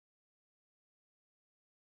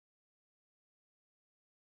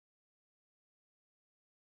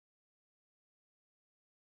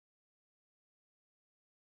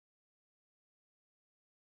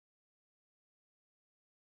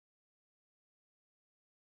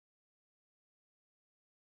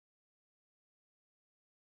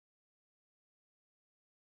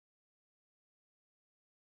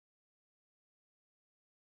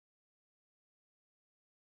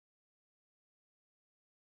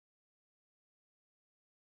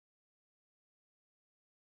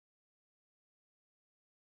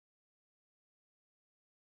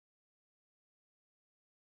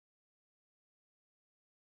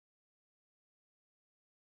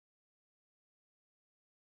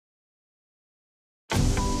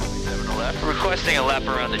requesting a lap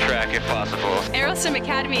around the track if possible. Aerosim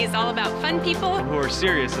Academy is all about fun people who are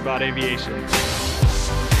serious about aviation.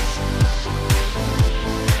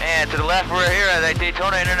 And to the left, we're here at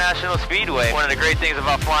Daytona International Speedway. One of the great things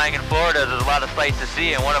about flying in Florida is there's a lot of sights to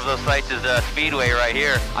see, and one of those sights is the Speedway right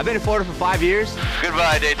here. I've been in Florida for 5 years.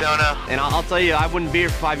 Goodbye, Daytona. And I'll tell you, I wouldn't be here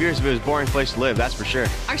for 5 years if it was a boring place to live, that's for sure.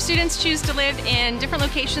 Our students choose to live in different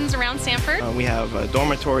locations around Sanford. We have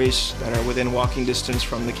dormitories that are within walking distance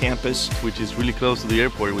from the campus, which is really close to the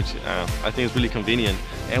airport, which I think is really convenient.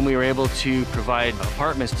 And we were able to provide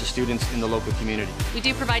apartments to students in the local community. We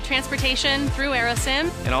do provide transportation through Aerosim.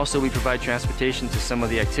 And also we provide transportation to some of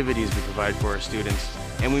the activities we provide for our students.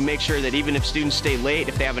 And we make sure that even if students stay late,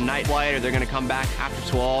 if they have a night flight or they're going to come back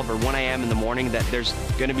after 12 or 1 a.m. in the morning, that there's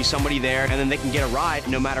going to be somebody there and then they can get a ride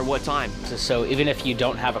no matter what time. So even if you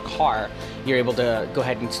don't have a car, you're able to go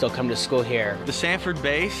ahead and still come to school here. The Sanford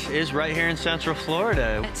base is right here in Central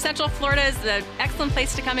Florida. Central Florida is an excellent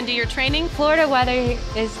place to come and do your training. Florida weather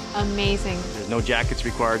is amazing. There's no jackets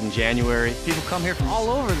required in January. People come here from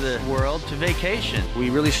all over the world to vacation.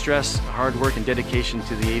 We really stress hard work and dedication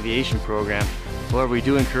to the aviation program. However, we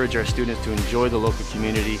do encourage our students to enjoy the local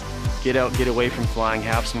community, get out, get away from flying,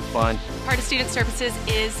 have some fun. Part of Student Services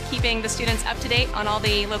is keeping the students up to date on all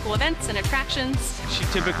the local events and attractions. She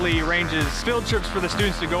typically arranges field trips for the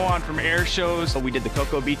students to go on, from air shows. We did the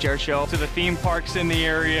Cocoa Beach Air Show. To the theme parks in the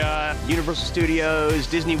area. Universal Studios,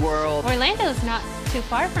 Disney World. Orlando's not too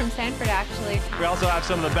far from Sanford, actually. We also have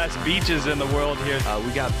some of the best beaches in the world here.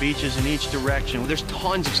 We got beaches in each direction. There's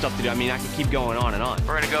tons of stuff to do. I mean, I could keep going on and on.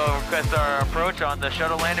 We're going to go request our approach on the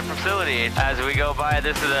shuttle landing facility. As we go by,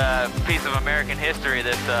 this is a piece of American history,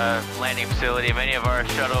 this landing facility. Many of our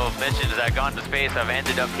shuttle missions that have gone to space have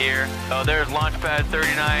ended up here. So there's launch pad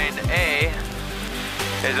 39A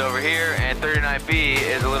is over here, and 39B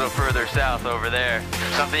is a little further south over there.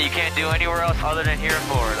 Something you can't do anywhere else other than here in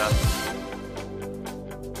Florida.